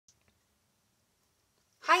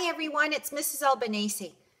Hi everyone, it's Mrs.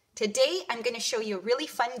 Albanese. Today I'm going to show you a really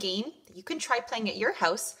fun game that you can try playing at your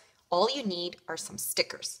house. All you need are some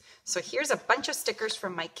stickers. So here's a bunch of stickers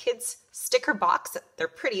from my kids' sticker box. They're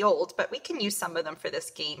pretty old, but we can use some of them for this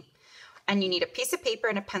game. And you need a piece of paper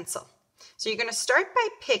and a pencil. So you're going to start by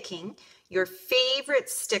picking your favorite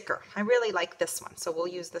sticker. I really like this one, so we'll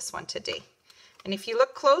use this one today. And if you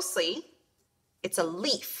look closely, it's a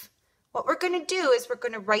leaf. What we're going to do is we're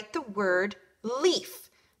going to write the word leaf.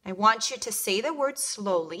 I want you to say the word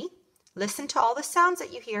slowly, listen to all the sounds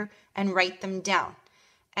that you hear, and write them down.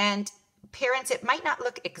 And parents, it might not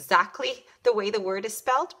look exactly the way the word is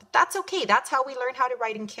spelled, but that's okay. That's how we learn how to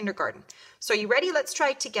write in kindergarten. So are you ready? Let's try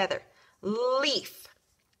it together. Leaf.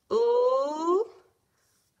 Ooh.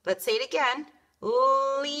 Let's say it again.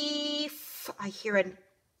 Leaf. I hear an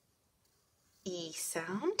E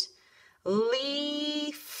sound.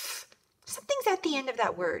 Leaf. Something's at the end of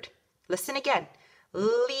that word. Listen again.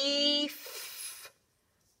 Leaf.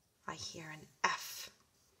 I hear an F.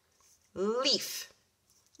 Leaf.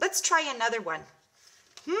 Let's try another one.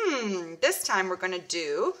 This time we're going to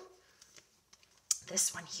do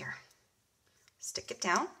this one here. Stick it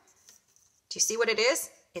down. Do you see what it is?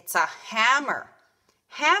 It's a hammer.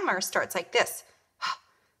 Hammer starts like this.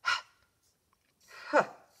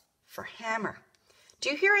 For hammer. Do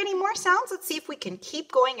you hear any more sounds? Let's see if we can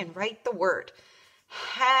keep going and write the word.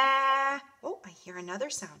 Oh, I hear another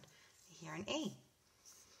sound. I hear an A.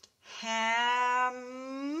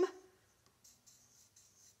 Hammer.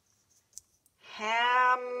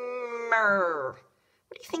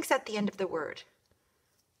 What do you think's at the end of the word?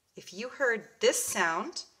 If you heard this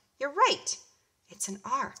sound, you're right. It's an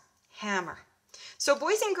R. Hammer. So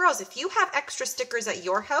boys and girls, if you have extra stickers at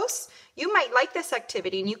your house, you might like this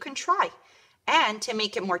activity and you can try. And to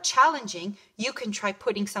make it more challenging, you can try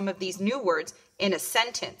putting some of these new words in a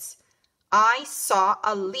sentence. I saw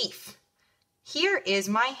a leaf. Here is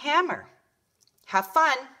my hammer. Have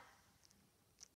fun.